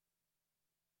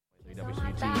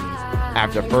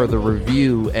after further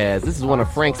review, as this is one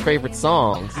of Frank's favorite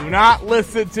songs. Do not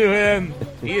listen to him.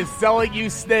 He is selling you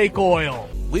snake oil.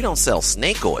 We don't sell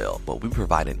snake oil, but we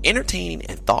provide an entertaining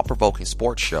and thought-provoking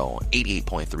sports show on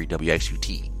 88.3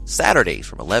 WXUT, Saturdays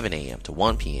from 11 a.m. to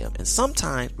 1 p.m., and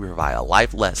sometimes we provide a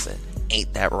life lesson.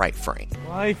 Ain't that right, Frank?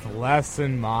 Life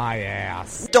lesson my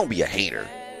ass. Don't be a hater.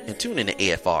 And tune in to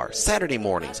AFR Saturday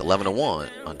mornings, 11 to 1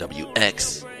 on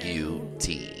WXUT.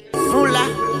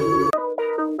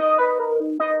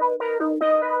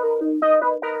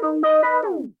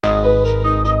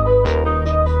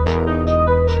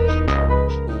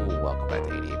 Welcome back to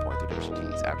 88.3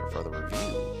 WXUT's After Further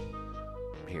Review.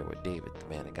 I'm here with David, the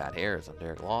man that got hairs. I'm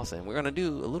Derek Lawson. We're going to do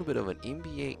a little bit of an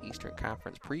NBA Eastern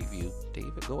Conference preview.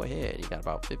 David, go ahead. You got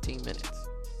about 15 minutes.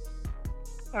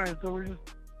 All right, so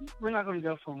we're not going to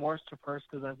go from worst to first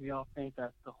because we all think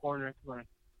that the Hornets are going to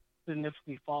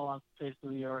significantly fall off the face of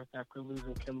the earth after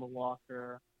losing Kemba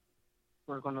Walker.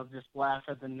 We're going to just laugh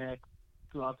at the Knicks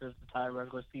throughout this entire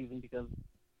regular season because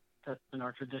that's been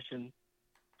our tradition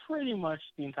pretty much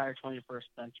the entire 21st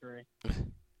century.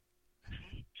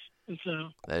 And so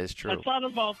that is true. I thought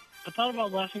about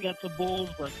laughing at the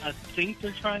Bulls, but I think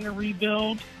they're trying to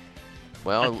rebuild.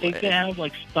 Well, I think they have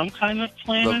some kind of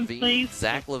plan in place.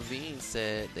 Zach LaVine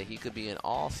said that he could be an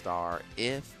all-star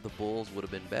if the Bulls would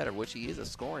have been better, which he is a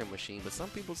scoring machine. But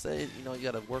some people say, you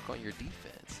got to work on your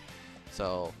defense.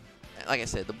 So, like I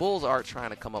said, the Bulls are trying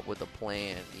to come up with a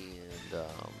plan, and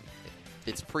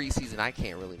it's preseason. I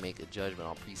can't really make a judgment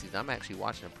on preseason. I'm actually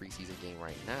watching a preseason game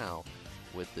right now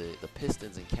with the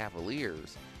Pistons and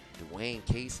Cavaliers. Dwayne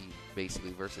Casey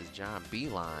basically versus John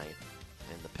Beilein.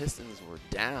 And the Pistons were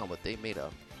down, but they made a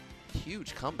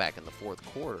huge comeback in the fourth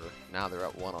quarter. Now they're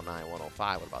up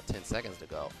 109-105 with about 10 seconds to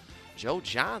go. Joe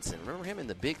Johnson, remember him in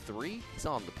the Big Three? He's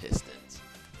on the Pistons.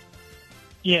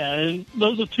 Yeah, and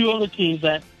those are two other teams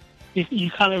that you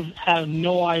kind of have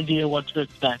no idea what to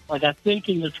expect. Like, I think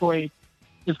in Detroit,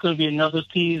 it's going to be another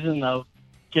season of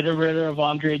getting rid of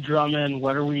Andre Drummond.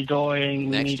 What are we doing?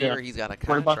 Next year, he's got a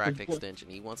contract extension.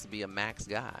 He wants to be a max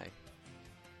guy.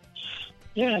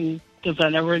 Yeah, and there's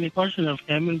never any question of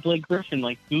him and Blake Griffin.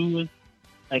 Can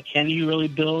you really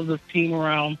build this team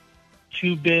around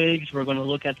two bigs? We're going to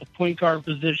look at the point guard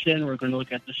position. We're going to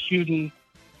look at the shooting.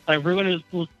 We're going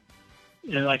to,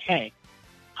 hey,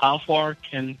 how far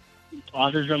can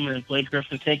Andre Drummond and Blake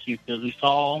Griffin take you? Because we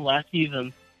saw last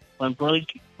season when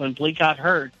Blake got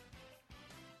hurt,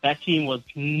 that team was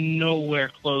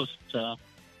nowhere close to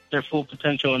their full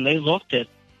potential, and they looked it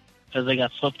because they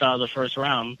got swept out of the first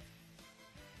round.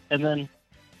 And then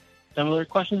similar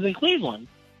questions in Cleveland.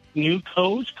 New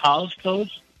coach, college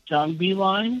coach, John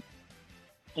Beilein.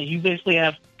 And you basically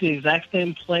have the exact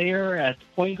same player at the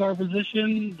point guard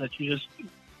position that you just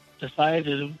decided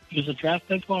to use a draft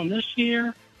pick on this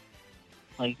year.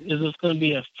 Is this going to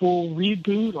be a full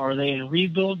reboot? Or are they in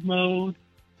rebuild mode?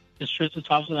 Is Tristan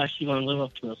Thompson actually going to live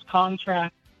up to his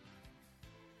contract?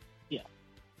 Yeah.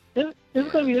 It's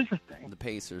going to be interesting. The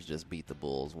Pacers just beat the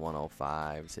Bulls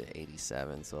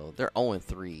 105-87, so they're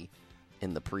 0-3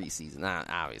 in the preseason. Now,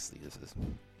 obviously, this is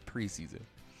preseason,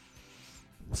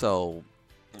 so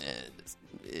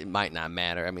it might not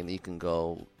matter. I mean, you can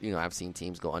go. I've seen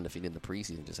teams go undefeated in the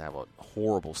preseason and just have a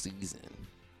horrible season.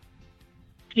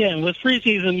 Yeah, and with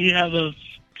preseason, you have those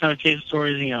kind of case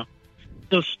stories.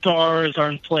 Those stars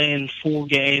aren't playing full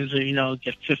games, or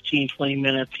get 15, 20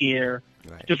 minutes here.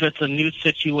 Right. If it's a new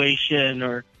situation,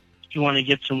 or if you want to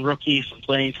get some rookies some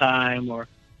playing time, or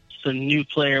just a new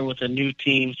player with a new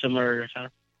team, similar to kind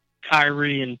of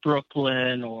Kyrie in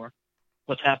Brooklyn, or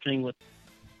what's happening with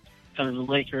kind of the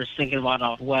Lakers thinking about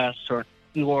out west, or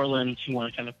New Orleans, you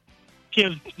want to kind of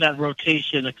give that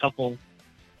rotation a couple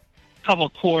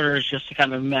quarters just to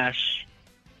kind of mesh.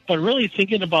 But really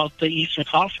thinking about the Eastern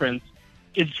Conference,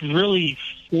 it's really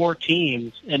 4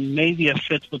 teams and maybe a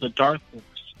fifth with a dark horse.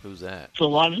 Who's that? So a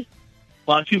lot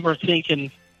of people are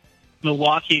thinking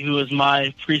Milwaukee, who is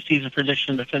my preseason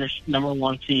prediction to finish number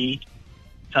 1 seed,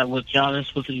 with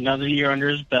Giannis with another year under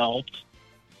his belt,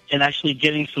 and actually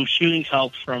getting some shooting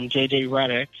help from J.J.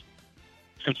 Redick.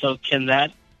 And so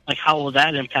how will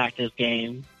that impact his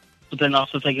game? But then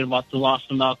also thinking about the loss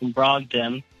of Malcolm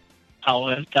Brogdon, how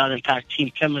that impact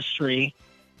team chemistry.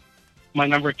 My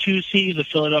number 2 seed, the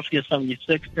Philadelphia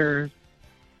 76ers.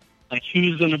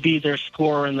 Who's going to be their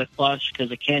scorer in the clutch?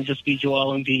 Because it can't just be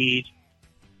Joel Embiid.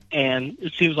 And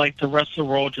it seems like the rest of the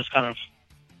world just kind of,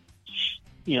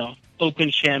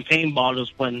 opened champagne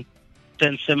bottles when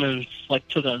Ben Simmons,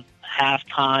 took a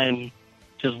halftime,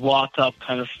 just walk up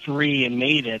kind of 3 and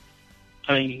made it.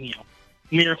 I mean,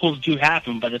 miracles do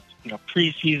happen, but it's,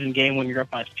 preseason game when you're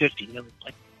up by 50.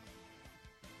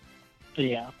 So,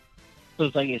 yeah. So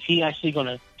it's like, is he actually going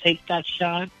to take that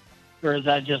shot? Or is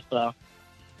that just at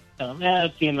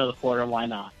the end of the quarter, why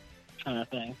not? Kind of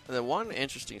thing. The one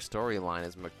interesting storyline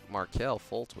is Markelle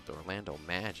Fultz with the Orlando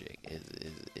Magic.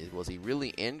 Was he really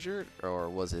injured, or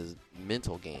was his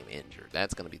mental game injured?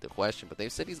 That's going to be the question. But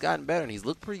they've said he's gotten better, and he's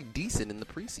looked pretty decent in the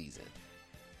preseason.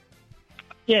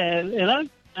 Yeah, and I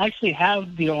actually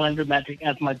have the Orlando Magic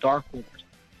as my dark horse,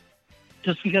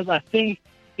 just because I think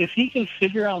if he can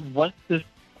figure out what this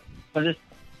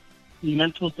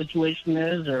mental situation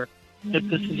is, or if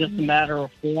this is just a matter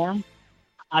of form,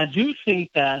 I do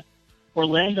think that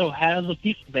Orlando has the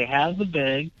pieces. They have the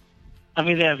big. I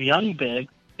mean, they have young big.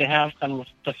 They have kind of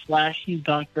the flashy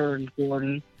Dunker and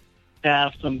Gordon. They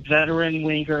have some veteran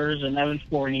wingers and Evan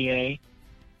Fournier.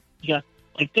 Yeah,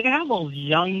 like they have a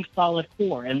young, solid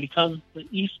core. And because the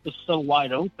East is so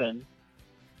wide open,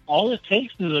 all it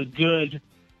takes is a good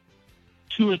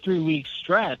 2 or 3 week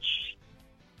stretch,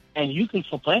 and you can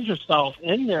supplant yourself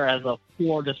in there as a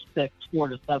 4 to 6, 4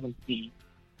 to 7 seed.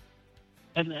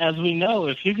 And as we know,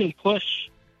 if you can push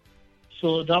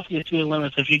Philadelphia to the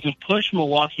limits, if you can push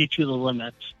Milwaukee to the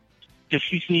limits,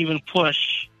 if you can even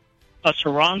push a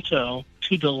Toronto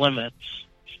to the limits,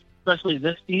 especially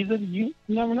this season, you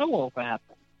never know what will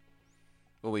happen.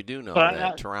 Well, we do know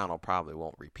that Toronto probably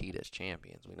won't repeat as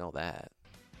champions. We know that.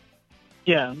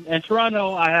 Yeah, and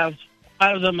Toronto, I have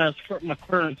them as my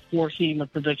current 4-team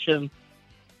prediction.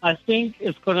 I think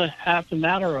it's going to have to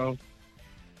matter of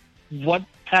what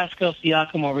Pascal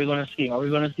Siakam are we going to see? Are we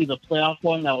going to see the playoff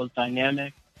one that was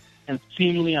dynamic and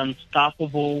seemingly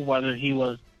unstoppable, whether he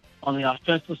was on the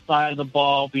offensive side of the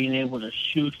ball, being able to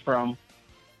shoot from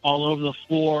all over the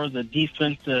floor, the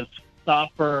defensive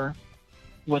stopper,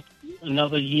 with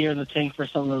another year in the tank for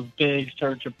some of those big,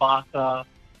 Serge Ibaka,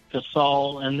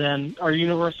 Gasol, and then our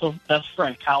universal best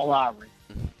friend, Kyle Lowry.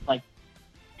 Like,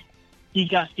 he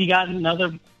got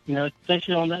another,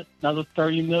 extension on that, another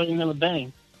 $30 million in the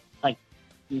bank. Like,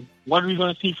 what are we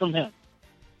going to see from him?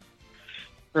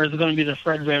 Or is it going to be the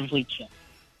Fred VanVleet check?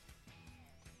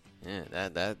 Yeah,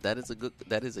 that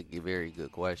is a very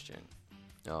good question.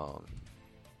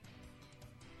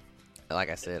 Like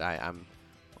I said, I'm.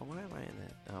 Oh, why am I in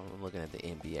that? I'm looking at the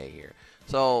NBA here.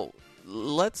 So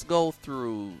let's go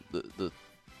through the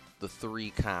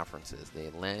three conferences: the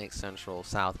Atlantic, Central,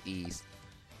 Southeast.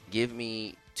 Give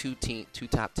me two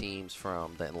top teams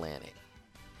from the Atlantic.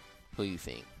 Who do you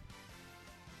think?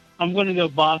 I'm going to go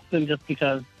Boston just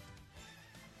because.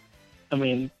 I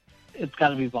mean, it's got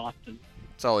to be Boston.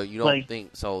 So you don't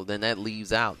think so? Then that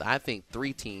leaves out. I think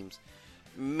 3 teams,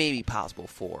 maybe possible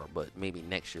 4, but maybe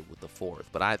next year with the 4th.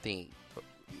 But I think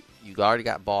you already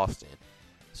got Boston.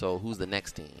 So who's the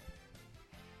next team?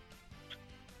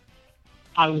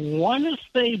 I want to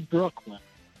say Brooklyn.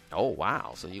 Oh,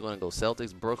 wow. So you're going to go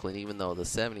Celtics, Brooklyn, even though the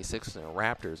 76ers and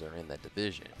Raptors are in that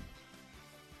division.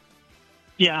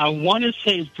 Yeah, I want to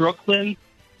say Brooklyn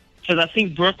because I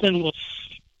think Brooklyn will.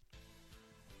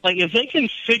 Like, if they can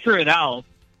figure it out,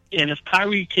 and if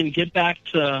Kyrie can get back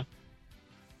to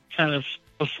kind of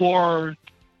before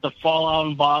the fallout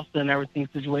in Boston and everything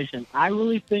situation, I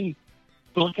really think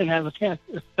Brooklyn has a chance,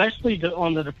 especially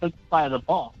on the defensive side of the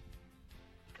ball.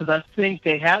 Because I think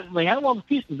they have all the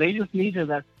pieces. They just needed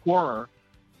that scorer.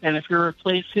 And if you're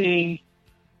replacing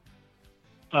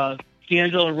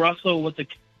D'Angelo Russell with the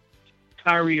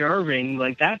Kyrie Irving,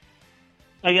 like that,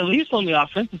 like at least on the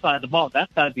offensive side of the ball,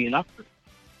 that's got to be an upgrade.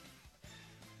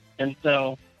 And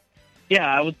so, yeah,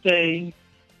 I would say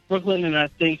Brooklyn, and I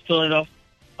think Philadelphia.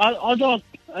 Although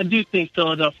I do think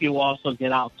Philadelphia will also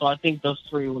get out, so I think those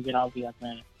 3 will get out of the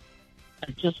Atlantic. I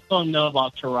just don't know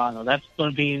about Toronto. That's going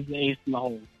to be the ace in the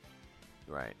hole.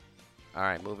 Right. All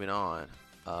right, moving on.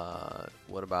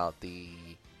 What about the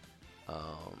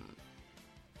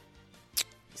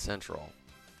Central?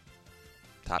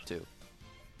 Top 2.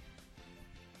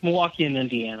 Milwaukee and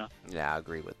Indiana. Yeah, I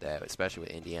agree with that, especially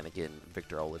with Indiana getting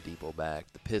Victor Oladipo back.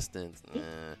 The Pistons,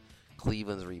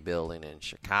 Cleveland's rebuilding, and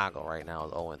Chicago right now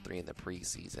is 0-3 in the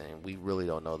preseason, and we really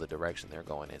don't know the direction they're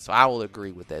going in. So I will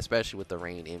agree with that, especially with the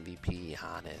reigning MVP,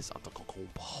 Giannis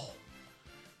Antetokounmpo.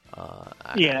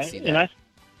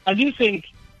 I do think,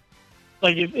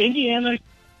 like, if Indiana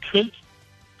could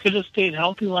have stayed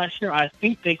healthy last year, I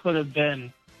think they could have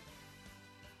been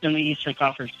in the Eastern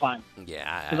Conference Finals.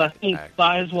 Yeah, because I think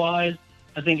size-wise,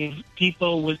 I think if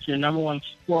people with your number one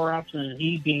scorer option and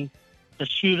he being the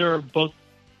shooter both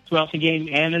throughout the game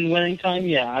and in winning time,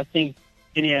 yeah, I think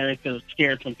Indiana could have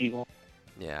scared some people.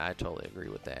 Yeah, I totally agree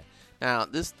with that. Now,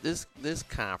 this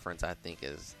conference I think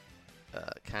is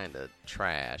kind of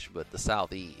trash, but the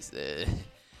Southeast,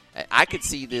 I could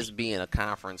see this being a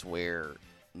conference where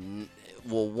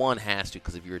Well, one has to,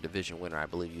 because if you're a division winner, I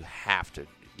believe you have to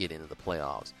get into the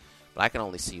playoffs. But I can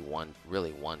only see one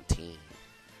team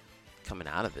coming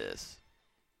out of this.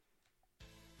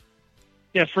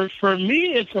 Yeah, for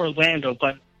me, it's Orlando,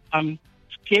 but I'm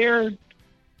scared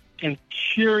and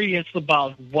curious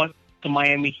about what the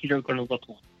Miami Heat are going to look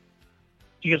like.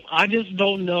 Because I just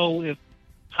don't know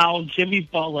how Jimmy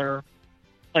Butler,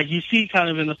 like you see kind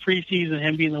of in the preseason,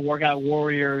 him being the workout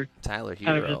warrior. Tyler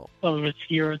kind Hero. Some of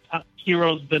his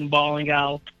heroes been balling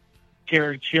out.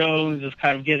 Derek Jones is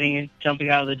kind of jumping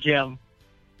out of the gym.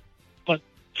 But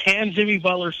can Jimmy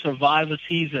Butler survive a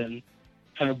season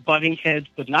kind of butting heads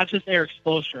with not just Eric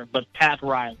Spoelstra, but Pat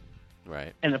Riley?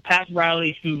 Right. And the Pat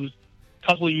Riley who's a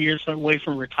couple of years away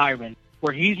from retirement,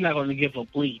 where he's not going to give a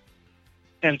bleep.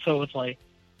 And so it's like,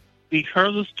 we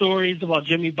heard the stories about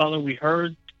Jimmy Butler. We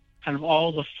heard kind of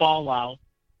all the fallout.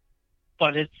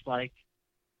 But it's like,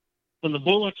 when the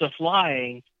bullets are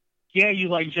flying, yeah, you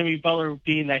like Jimmy Butler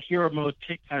being that hero mode,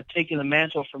 kind of taking the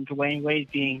mantle from Dwayne Wade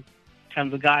being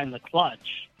kind of the guy in the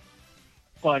clutch.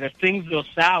 But if things go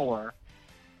sour,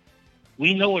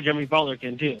 we know what Jimmy Butler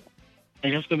can do.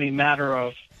 And it's going to be a matter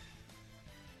of,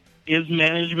 is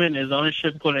management, is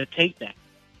ownership going to take that?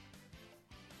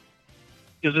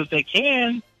 Because if they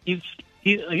can, he's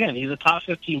a top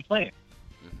 15 player.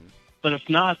 Mm-hmm. But if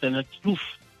not, then it's oof.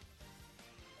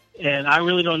 And I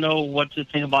really don't know what to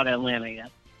think about Atlanta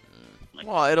yet.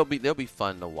 Well, they'll be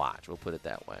fun to watch. We'll put it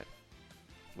that way.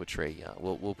 With Trae Young,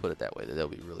 we'll put it that way. That they'll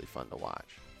be really fun to watch.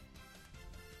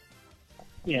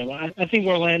 Yeah, well, I think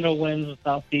Orlando wins the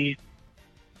Southeast.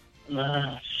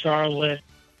 Charlotte.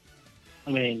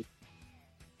 I mean,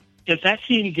 if that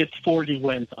team gets 40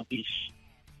 wins, I'll be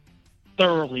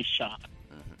thoroughly shocked.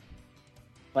 Mm-hmm.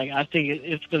 Like, I think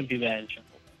it's going to be bad in Charlotte.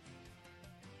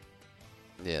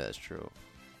 Yeah, that's true.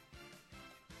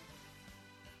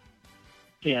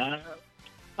 Yeah,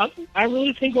 I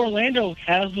really think Orlando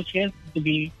has the chance to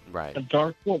be right. a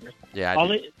dark horse. Yeah,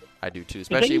 I do too. They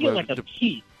Especially can when get like a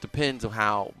piece. Depends on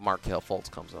how Markelle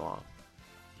Fultz comes along.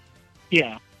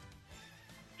 Yeah,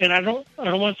 and I don't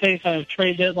want to say kind of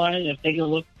trade deadline. If they're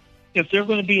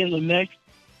going to be in the mix,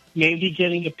 maybe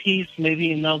getting a piece,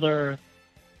 maybe another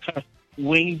kind of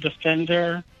wing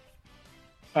defender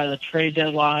by the trade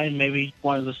deadline. Maybe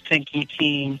one of those tanking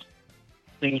teams,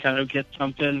 they can kind of get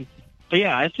something. But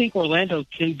yeah, I think Orlando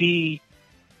can be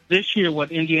this year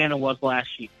what Indiana was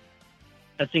last year.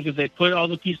 I think if they put all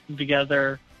the pieces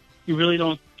together, you really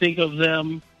don't think of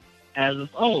them as,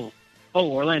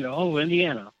 Orlando,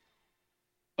 Indiana.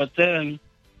 But then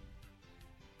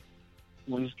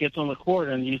when it gets on the court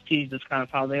and you see just kind of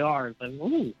how they are, it's like,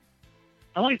 ooh,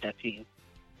 I like that team.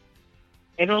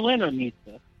 And Orlando needs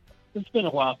this. It's been a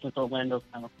while since Orlando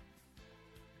kind of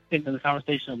been in the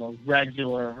conversation of a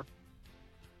regular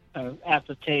at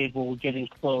the table, getting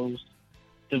close,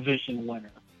 division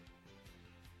winner.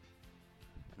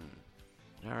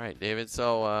 All right, David.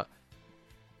 So,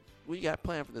 we got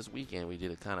planned for this weekend. We did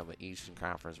a kind of an Eastern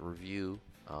Conference review.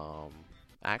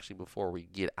 Actually, before we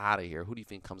get out of here, who do you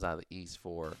think comes out of the East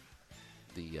for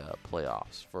the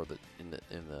playoffs in the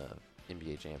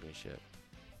NBA championship?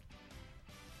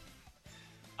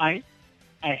 I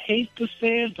hate to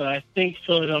say it, but I think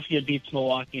Philadelphia beats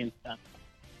Milwaukee in 7.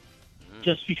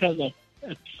 Just because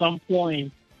at some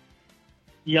point,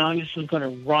 Giannis is going to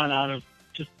run out of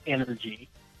just energy.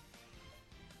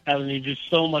 Having to do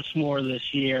so much more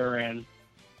this year, and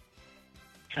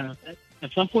kind of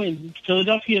at some point,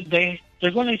 Philadelphia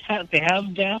they're going to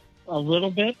have depth a little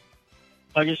bit.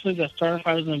 But I just think the starting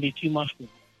five is going to be too much for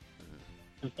them.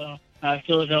 And so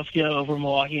Philadelphia over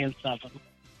Milwaukee in 7.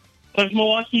 But if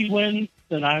Milwaukee wins,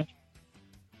 then I'm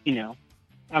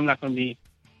not going to be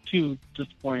too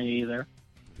disappointed either.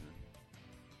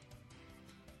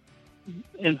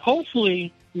 And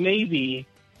hopefully, maybe,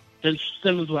 then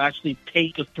Simmons will actually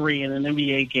take a 3 in an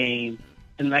NBA game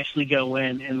and actually go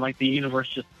in, and like the universe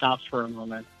just stops for a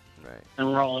moment. Right. And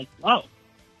we're all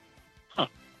like,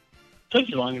 took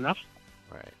you long enough.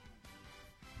 Right.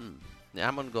 Yeah,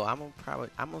 I'm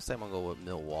gonna say go with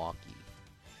Milwaukee.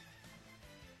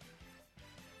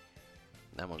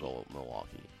 I'm gonna go with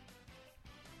Milwaukee.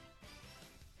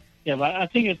 Yeah, but I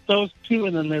think it's those two,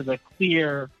 and then there's a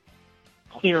clear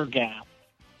gap.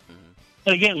 Mm-hmm.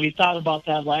 But again, we thought about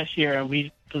that last year, and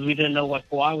because we didn't know what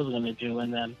Kawhi was going to do,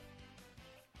 and then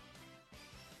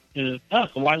it was,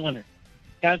 Kawhi Leonard.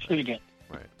 That's pretty good.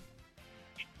 Right.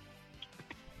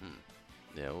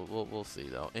 Yeah, we'll see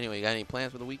though. Anyway, you got any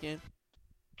plans for the weekend?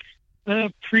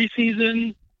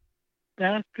 Preseason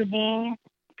basketball,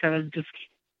 kind of just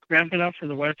ramping up for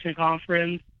the Western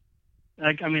Conference.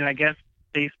 I guess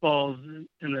baseball's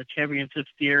in the championship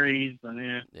series.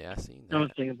 And Yeah, I seen that. no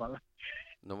one's thinking about it.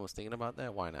 No one's thinking about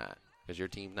that? Why not? Because your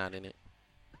team's not in it?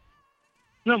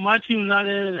 No, my team's not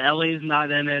in it. LA's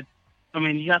not in it. I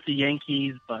mean, you got the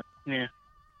Yankees, but yeah.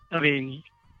 I mean,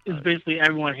 it's basically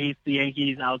everyone hates the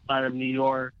Yankees outside of New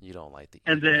York. You don't like the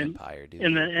And then Empire, do you?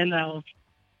 in the NL,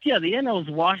 yeah, the NL is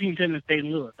Washington and St.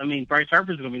 Louis. I mean, Bryce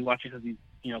Harper's going to be watching because he's,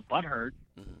 butthurt.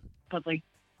 Mhm. But, like,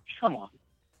 come on.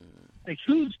 Mhm. Like,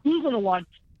 who's going to watch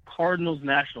Cardinals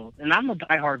Nationals? And I'm a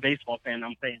diehard baseball fan,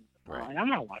 I'm saying. Right. Like, I'm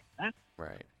not watching that.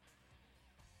 Right.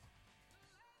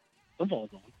 Football's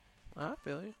on. I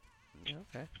feel you. Yeah,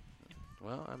 okay.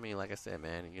 Well, I mean, like I said,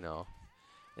 man,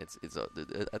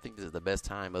 I think this is the best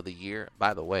time of the year.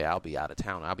 By the way, I'll be out of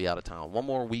town. I'll be out of town one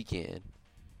more weekend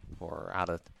for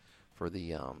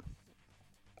the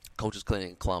Coaches Clinic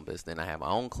in Columbus. Then I have my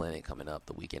own clinic coming up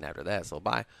the weekend after that. So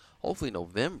by hopefully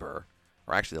November,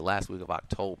 or actually the last week of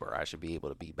October, I should be able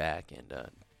to be back and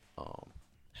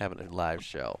having a live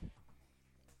show.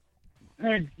 All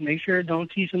right, make sure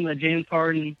don't teach them that James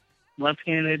Harden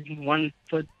left-handed, 1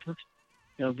 foot,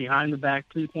 behind the back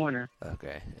 3-pointer.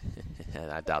 Okay. And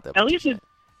I doubt that. At least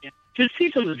just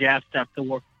teach them the jab step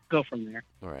to go from there.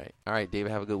 All right,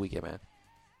 David, have a good weekend, man.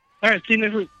 All right, see you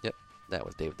next week. Yep, that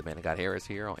was David the Man That Got Harris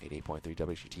here on 88.3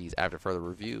 WHT's After Further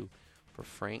Review. For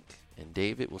Frank and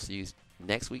David, we'll see you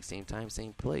next week, same time,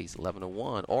 same place, 11 to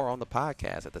 1, or on the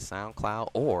podcast at the SoundCloud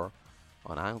or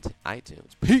on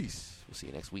iTunes. Peace. We'll see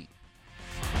you next week.